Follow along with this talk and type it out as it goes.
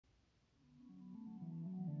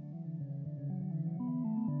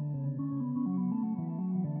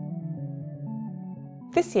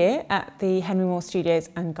This year at the Henry Moore Studios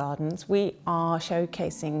and Gardens, we are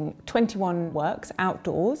showcasing 21 works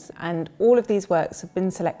outdoors, and all of these works have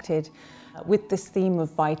been selected with this theme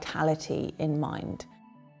of vitality in mind.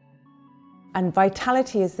 And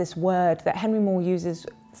vitality is this word that Henry Moore uses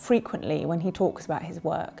frequently when he talks about his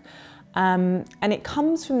work. And it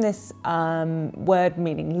comes from this word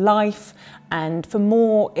meaning life, and for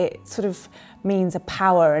Moore it sort of means a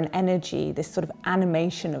power and energy, this sort of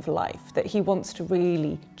animation of life that he wants to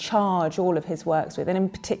really charge all of his works with, and in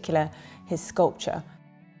particular his sculpture.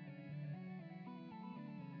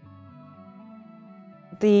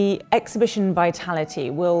 The exhibition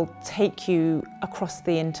Vitality will take you across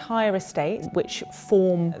the entire estate, which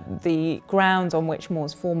form the grounds on which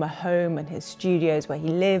Moore's former home and his studios where he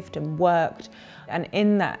lived and worked. And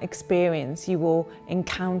in that experience you will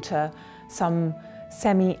encounter some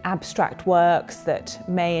semi-abstract works that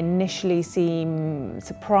may initially seem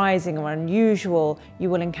surprising or unusual.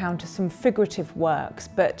 You will encounter some figurative works,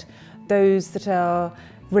 but those that are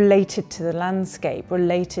related to the landscape,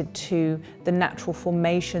 related to the natural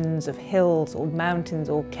formations of hills or mountains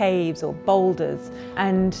or caves or boulders.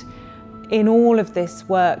 And in all of this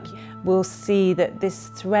work, we'll see that this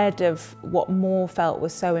thread of what Moore felt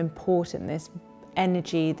was so important, this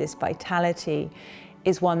energy, this vitality,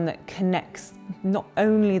 is one that connects not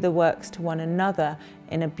only the works to one another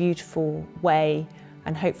in a beautiful way,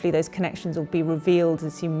 and hopefully those connections will be revealed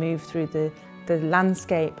as you move through the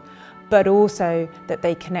landscape, but also that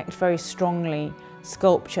they connect very strongly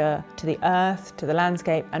sculpture to the earth, to the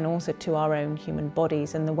landscape, and also to our own human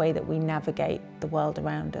bodies and the way that we navigate the world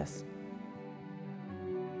around us.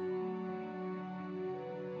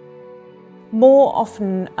 Moore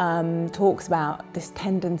often talks about this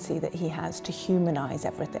tendency that he has to humanize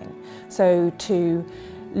everything. So to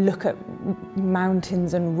look at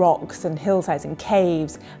mountains and rocks and hillsides and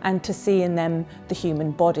caves and to see in them the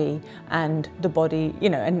human body and the body, you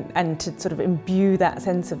know, and to sort of imbue that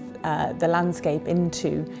sense of the landscape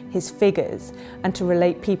into his figures and to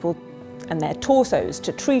relate people and their torsos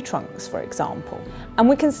to tree trunks, for example. And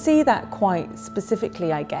we can see that quite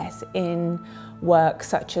specifically, I guess, in work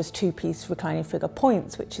such as two-piece reclining figure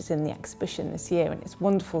Points, which is in the exhibition this year, and it's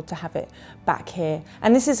wonderful to have it back here.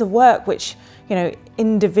 And this is a work which, you know,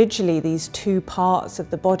 individually these two parts of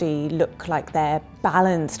the body look like they're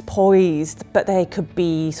balanced, poised, but they could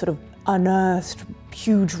be sort of unearthed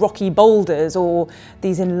huge rocky boulders or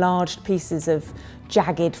these enlarged pieces of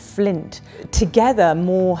jagged flint. Together,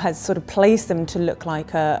 Moore has sort of placed them to look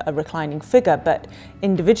like a reclining figure, but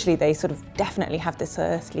individually they sort of definitely have this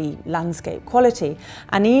earthly landscape quality.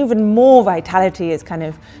 And even more vitality is kind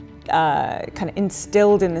of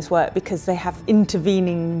instilled in this work because they have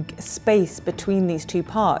intervening space between these two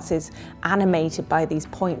parts is animated by these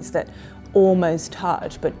points that almost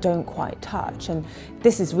touch but don't quite touch. And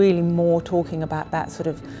this is really more talking about that sort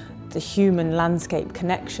of the human landscape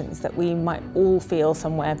connections that we might all feel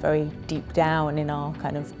somewhere very deep down in our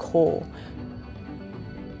kind of core.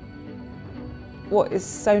 What is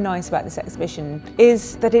so nice about this exhibition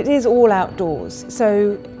is that it is all outdoors.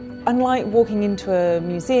 So unlike walking into a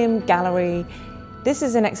museum, gallery, this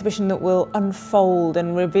is an exhibition that will unfold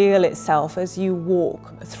and reveal itself as you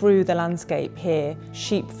walk through the landscape here,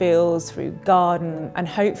 sheep fields, through garden, and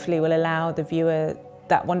hopefully will allow the viewer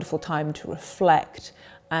that wonderful time to reflect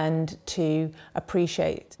and to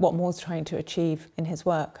appreciate what Moore's trying to achieve in his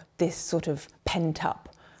work, this sort of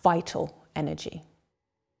pent-up, vital energy.